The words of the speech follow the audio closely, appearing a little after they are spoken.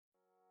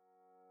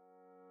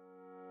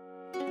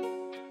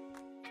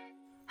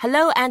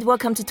Hello and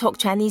welcome to Talk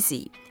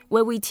Chinese,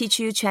 where we teach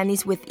you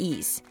Chinese with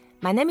ease.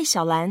 My name is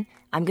ShaoLan.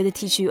 I'm going to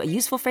teach you a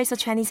useful phrase of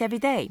Chinese every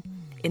day.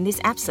 In this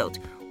episode,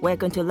 we're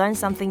going to learn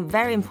something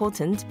very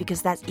important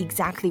because that's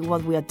exactly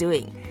what we are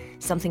doing,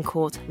 something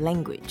called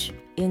language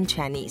in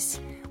Chinese.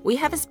 We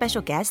have a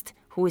special guest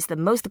who is the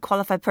most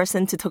qualified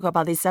person to talk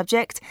about this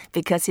subject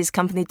because his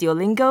company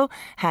Duolingo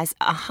has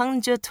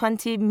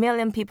 120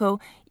 million people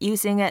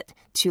using it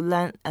to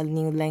learn a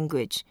new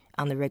language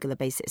on a regular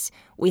basis.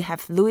 We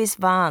have Louis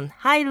Van.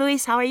 Hi,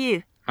 Louis. How are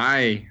you?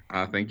 Hi.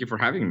 Thank you for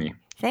having me.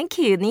 Thank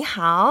you. 你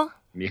好.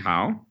 Ni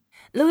hao.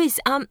 Louis,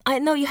 I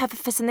know you have a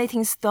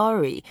fascinating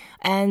story,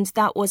 and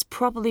that was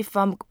probably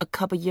from a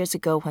couple of years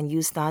ago when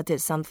you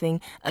started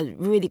a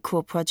really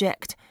cool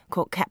project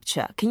called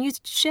Capture. Can you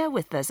share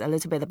with us a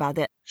little bit about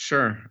it?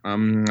 Sure.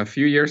 A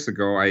few years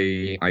ago,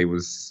 I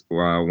was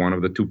one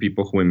of the two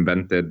people who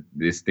invented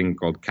this thing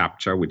called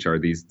CAPTCHA, which are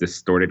these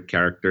distorted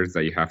characters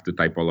that you have to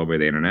type all over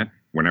the internet.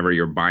 Whenever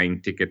you're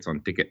buying tickets on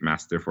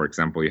Ticketmaster, for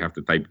example, you have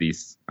to type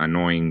these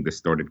annoying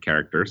distorted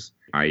characters.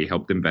 I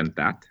helped invent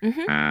that,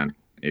 and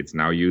it's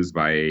now used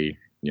by,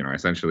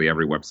 essentially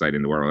every website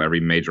in the world, every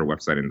major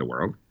website in the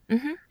world.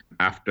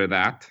 After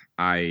that,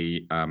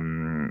 I've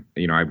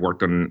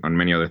worked on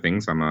many other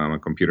things. I'm a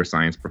computer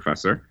science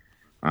professor.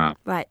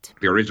 Right.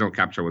 The original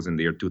CAPTCHA was in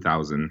the year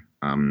 2000.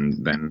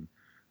 Then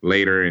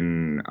later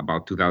in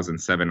about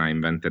 2007, I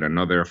invented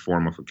another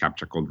form of a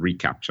CAPTCHA called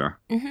reCAPTCHA.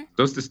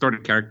 Those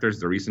distorted characters,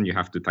 the reason you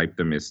have to type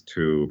them is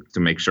to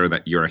make sure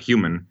that you're a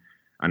human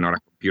and not a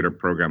computer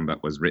program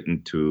that was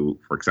written to,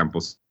 for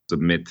example,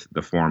 submit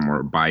the form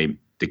or buy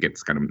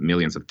tickets, kind of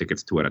millions of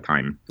tickets two at a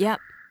time. Yeah.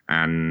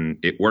 And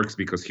it works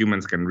because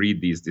humans can read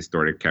these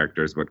distorted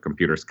characters, but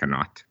computers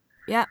cannot.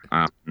 Yeah.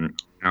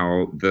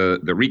 Now, the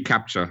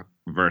reCAPTCHA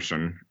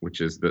version,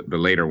 which is the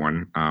later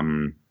one,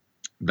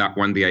 that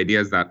one, the idea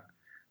is that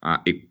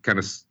it kind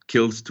of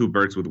kills two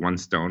birds with one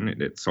stone.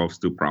 It solves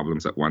two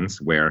problems at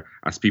once, where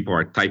as people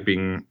are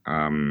typing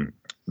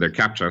their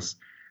CAPTCHAs,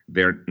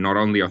 they're not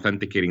only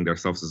authenticating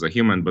themselves as a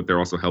human, but they're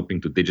also helping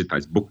to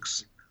digitize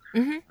books.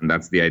 And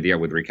that's the idea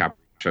with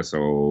reCAPTCHA,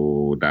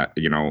 so that,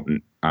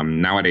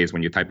 nowadays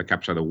when you type a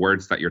CAPTCHA, the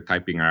words that you're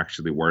typing are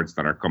actually words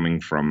that are coming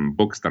from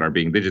books that are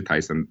being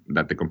digitized and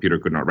that the computer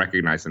could not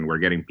recognize, and we're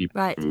getting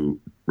people to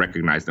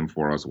recognize them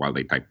for us while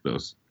they type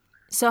those.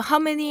 So how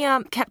many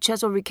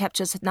CAPTCHAs or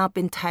reCAPTCHAs have now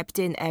been typed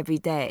in every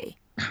day?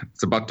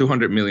 It's about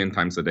 200 million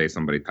times a day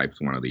somebody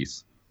types one of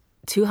these.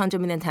 200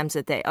 million times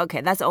a day.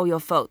 Okay, that's all your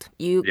fault.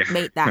 You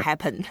made that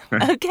happen.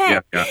 Okay.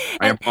 Yeah.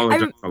 I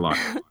apologize a lot.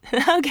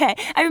 Okay.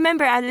 I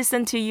remember I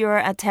listened to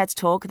your TED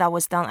talk that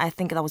was done, I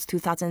think that was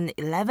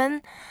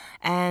 2011.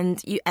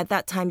 And at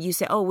that time, you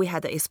said, we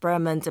had an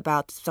experiment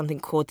about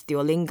something called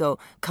Duolingo.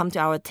 Come to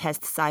our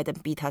test site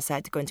and beta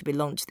site going to be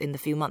launched in a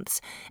few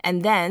months.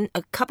 And then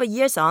a couple of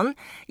years on,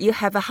 you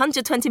have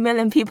 120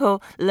 million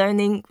people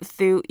learning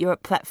through your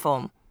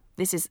platform.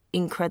 This is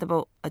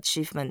incredible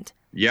achievement.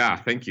 Yeah,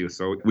 thank you.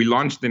 So we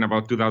launched in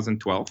about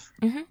 2012,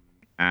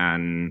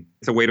 and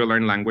it's a way to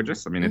learn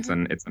languages. I mean,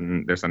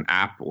 there's an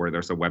app or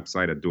there's a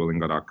website at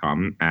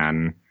Duolingo.com,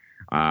 and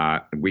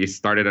we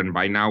started, and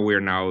by now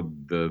we're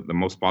the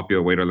most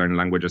popular way to learn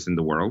languages in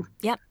the world.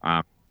 Yep.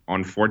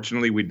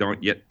 Unfortunately, we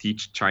don't yet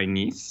teach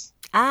Chinese.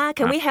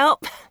 Can we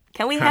help?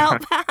 Can we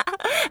help?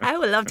 I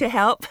would love to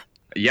help.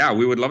 Yeah,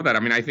 we would love that. I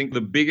mean, I think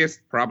the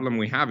biggest problem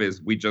we have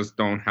is we just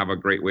don't have a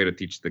great way to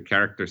teach the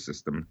character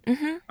system.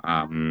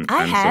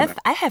 I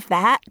have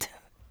that.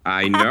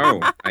 I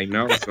know.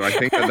 So I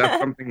think that's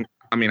something.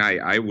 I mean,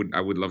 I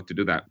would love to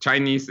do that.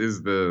 Chinese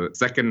is the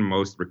second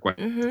most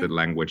requested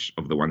language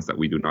of the ones that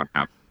we do not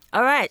have.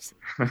 All right.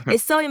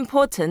 It's so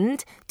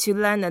important to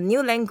learn a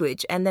new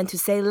language, and then to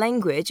say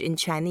language in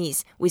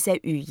Chinese, we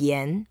say 语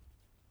言.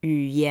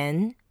 语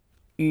言.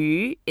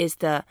 语 is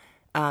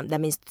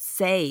that means to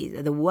say,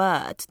 the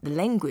word, the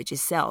language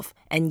itself.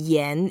 And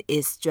yan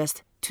is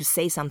just to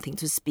say something,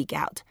 to speak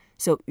out.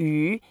 So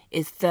yu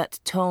is third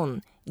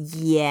tone.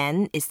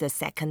 Yan is the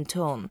second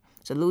tone.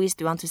 So Louis,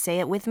 do you want to say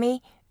it with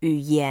me? 语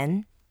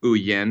言. 语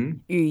言.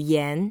 语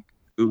言.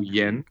 语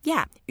言.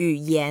 Yeah, 语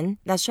言.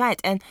 That's right.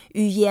 And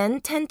语言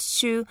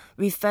tends to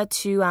refer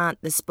to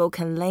the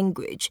spoken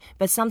language,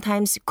 but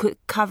sometimes could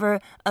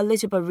cover a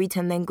little bit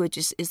written language.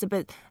 Is a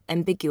bit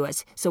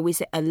ambiguous. So we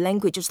say a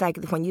language, just like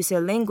when you say a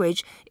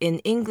language in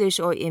English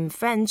or in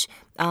French,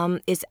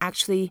 it's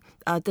actually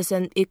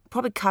it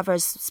probably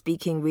covers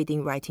speaking,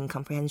 reading, writing,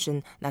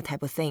 comprehension, that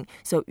type of thing.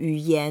 So 语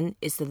言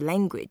is the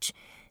language.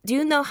 Do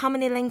you know how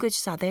many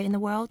languages are there in the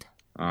world?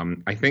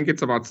 I think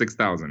it's about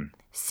 6,000.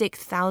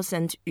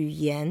 6,000 语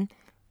言.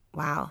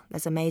 Wow,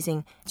 that's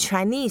amazing.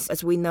 Chinese,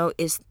 as we know,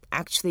 is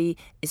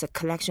a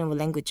collection of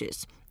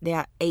languages. There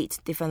are 8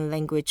 different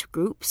language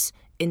groups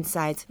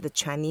inside the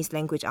Chinese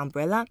language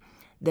umbrella.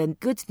 The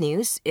good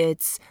news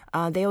is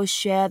they all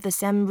share the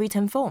same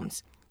written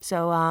forms.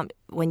 So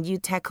when you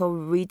tackle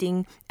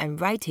reading and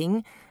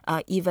writing,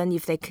 even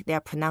if they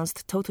are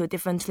pronounced totally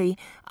differently,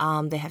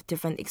 they have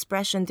different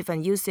expression,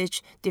 different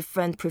usage,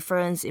 different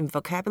preference in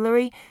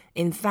vocabulary.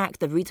 In fact,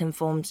 the written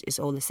forms is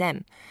all the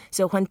same.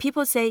 So when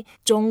people say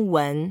中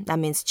文, that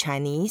means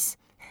Chinese,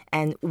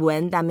 and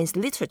文, that means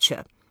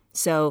literature.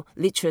 So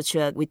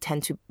literature, we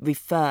tend to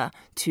refer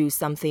to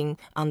something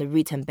on the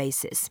written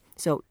basis.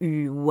 So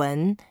语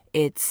文,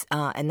 it's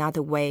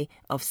another way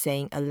of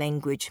saying a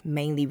language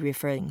mainly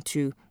referring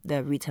to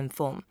the written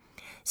form.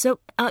 So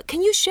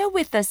can you share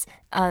with us,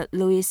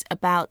 Luis,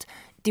 about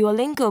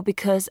Duolingo?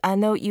 Because I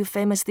know you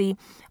famously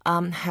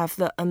have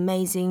the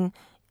amazing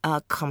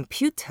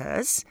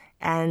computers,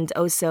 and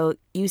also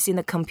using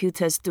the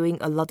computers doing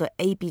a lot of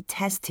A/B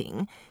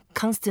testing,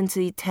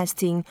 constantly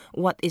testing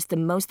what is the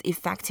most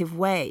effective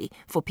way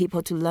for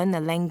people to learn the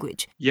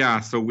language. Yeah,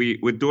 so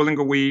with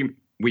Duolingo,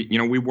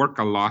 we work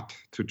a lot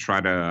to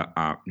try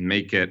to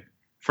make it,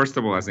 first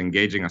of all, as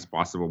engaging as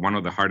possible. One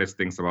of the hardest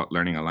things about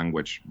learning a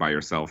language by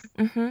yourself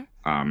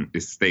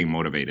is staying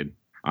motivated.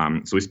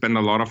 So we spend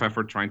a lot of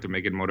effort trying to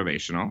make it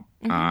motivational.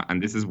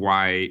 And this is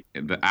why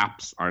the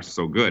apps are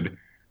so good,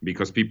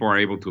 because people are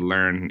able to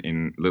learn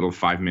in little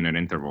 5-minute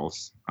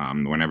intervals.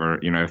 Whenever,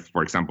 if,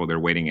 for example, they're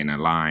waiting in a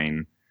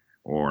line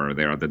or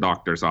they're at the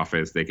doctor's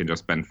office, they can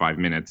just spend 5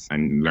 minutes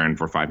and learn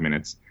for 5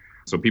 minutes.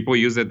 So people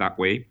use it that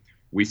way.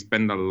 We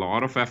spend a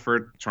lot of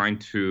effort trying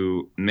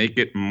to make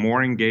it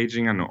more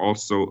engaging and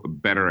also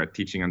better at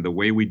teaching. And the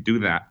way we do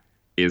that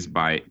is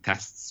by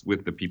tests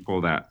with the people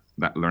that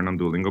learn on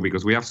Duolingo,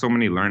 because we have so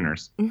many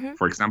learners.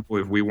 For example,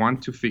 if we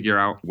want to figure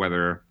out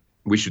whether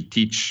we should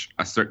teach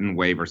a certain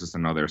way versus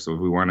another, so if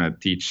we want to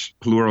teach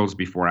plurals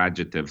before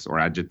adjectives or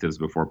adjectives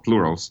before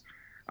plurals,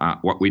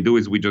 what we do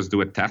is we just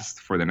do a test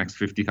for the next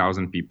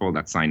 50,000 people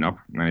that sign up.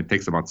 And it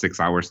takes about 6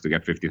 hours to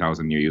get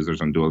 50,000 new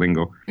users on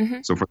Duolingo.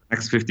 So for the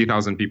next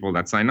 50,000 people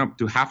that sign up,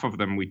 to half of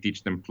them, we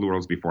teach them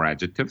plurals before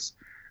adjectives.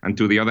 And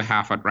to the other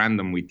half at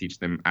random, we teach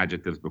them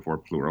adjectives before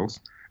plurals.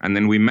 And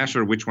then we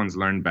measure which ones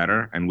learn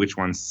better and which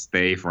ones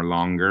stay for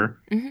longer.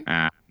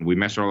 And we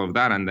measure all of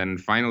that. And then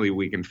finally,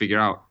 we can figure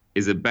out,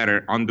 is it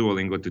better on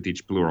Duolingo to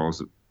teach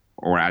plurals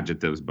or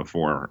adjectives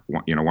before,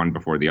 one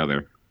before the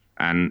other?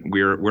 And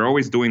we're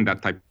always doing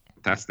that type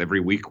of test every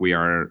week. We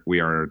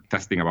are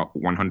testing about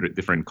 100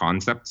 different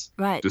concepts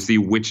to see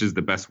which is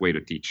the best way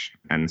to teach.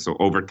 And so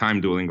over time,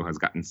 Duolingo has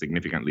gotten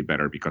significantly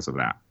better because of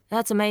that.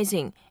 That's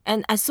amazing.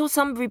 And I saw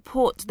some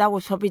report that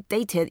was probably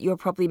dated. You're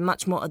probably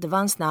much more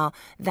advanced now,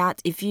 that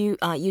if you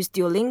use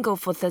Duolingo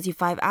for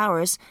 35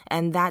 hours,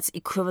 and that's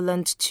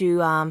equivalent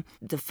to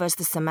the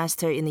first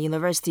semester in the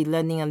university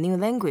learning a new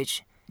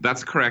language.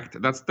 That's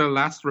correct. That's the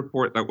last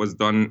report that was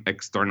done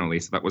externally.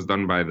 So that was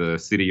done by the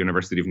City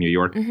University of New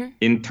York.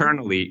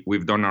 Internally,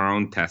 we've done our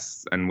own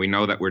tests, and we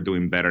know that we're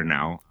doing better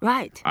now.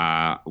 Right.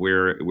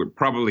 We're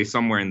probably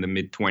somewhere in the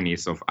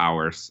mid-20s of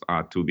hours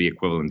to the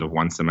equivalent of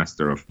one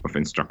semester of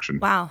instruction.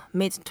 Wow,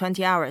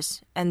 mid-20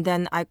 hours. And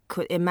then I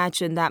could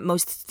imagine that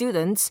most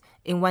students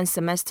in one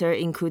semester,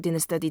 including the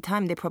study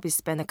time, they probably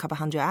spend a couple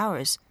hundred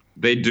hours.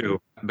 They do.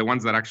 The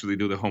ones that actually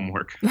do the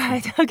homework.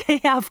 Right.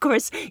 Okay. Yeah, of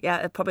course.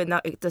 Yeah, probably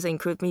not. It doesn't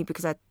include me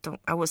because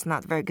I was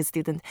not a very good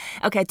student.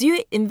 Okay. Do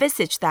you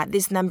envisage that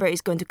this number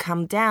is going to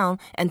come down,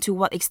 and to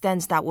what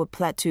extent that will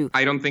plateau?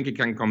 I don't think it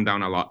can come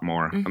down a lot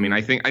more. I mean,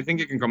 I think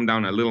it can come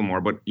down a little more,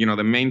 but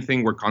the main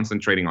thing we're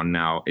concentrating on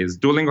now is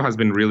Duolingo has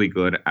been really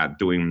good at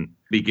doing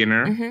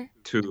beginner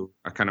to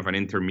a kind of an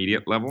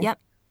intermediate level. Yep.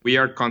 We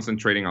are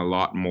concentrating a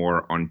lot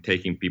more on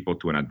taking people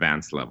to an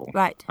advanced level.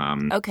 Right.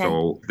 Okay.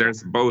 So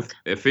there's both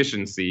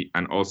efficiency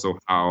and also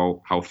how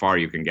far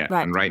you can get.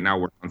 Right. And right now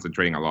we're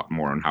concentrating a lot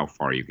more on how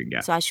far you can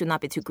get. So I should not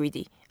be too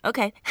greedy.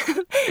 Okay.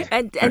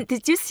 and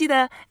did you see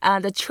the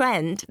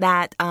trend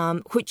that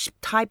which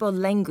type of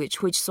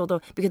language, which sort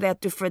of, because there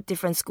are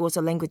different schools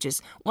of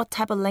languages, what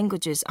type of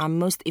languages are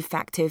most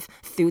effective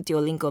through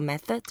Duolingo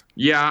method?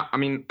 Yeah. I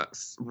mean,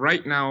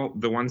 right now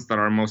the ones that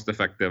are most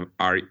effective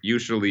are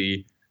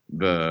usually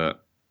the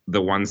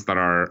ones that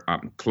are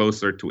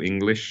closer to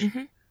English,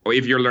 or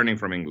if you're learning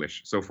from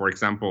English. So, for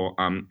example,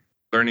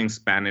 learning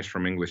Spanish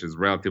from English is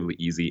relatively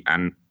easy,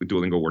 and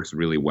Duolingo works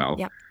really well.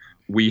 Yep.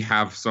 We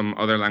have some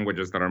other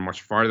languages that are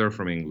much farther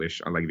from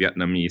English, like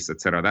Vietnamese,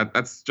 etc.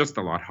 That's just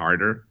a lot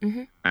harder.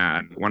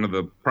 And one of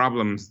the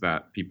problems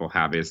that people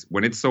have is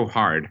when it's so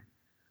hard,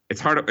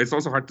 it's hard. It's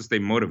also hard to stay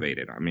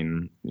motivated. I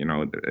mean,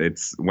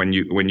 it's when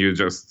you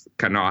just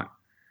cannot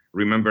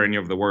remember any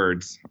of the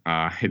words,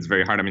 it's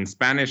very hard. I mean,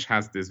 Spanish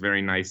has this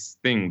very nice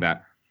thing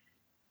that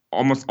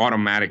almost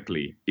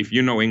automatically, if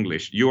you know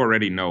English, you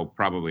already know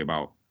probably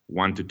about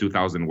 1,000 to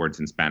 2,000 words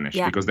in Spanish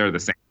because they're the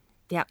same.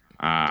 Yeah.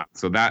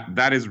 So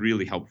that is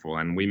really helpful,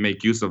 and we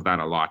make use of that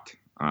a lot.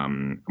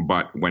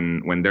 But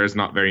when there's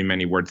not very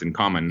many words in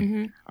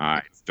common,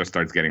 it just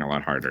starts getting a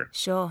lot harder.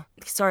 Sure.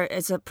 Sorry,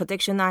 it's a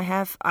prediction I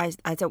have. I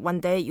thought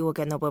one day you will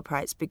get Nobel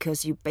Prize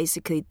because you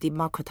basically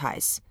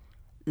democratize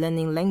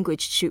learning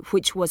language,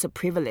 which was a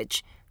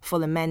privilege for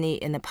the many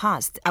in the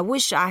past. I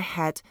wish I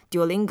had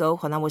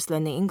Duolingo when I was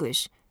learning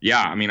English.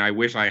 Yeah, I mean, I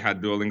wish I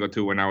had Duolingo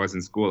too when I was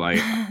in school.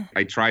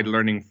 I tried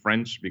learning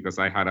French because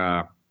I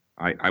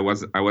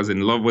was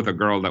in love with a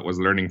girl that was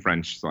learning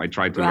French, so I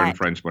tried to learn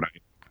French,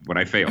 but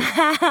I failed.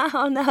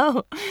 Oh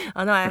no,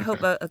 I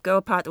hope a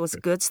girl part was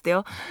good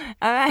still.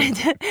 All right.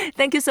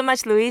 Thank you so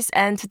much, Luis.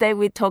 And today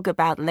we talk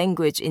about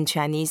language. In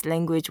Chinese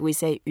language, we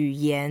say 语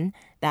言.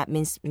 That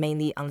means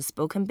mainly on the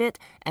spoken bit.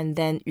 And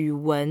then 语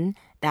文,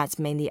 that's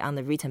mainly on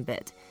the written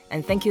bit.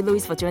 And thank you,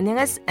 Luis, for joining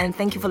us. And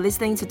thank you for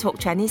listening to Talk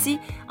Chinese.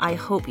 I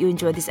hope you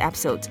enjoyed this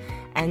episode.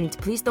 And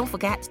please don't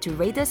forget to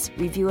rate us,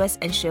 review us,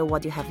 and share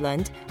what you have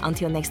learned.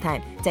 Until next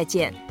time, 再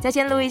见. 再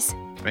见, Luis.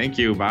 Thank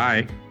you.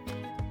 Bye.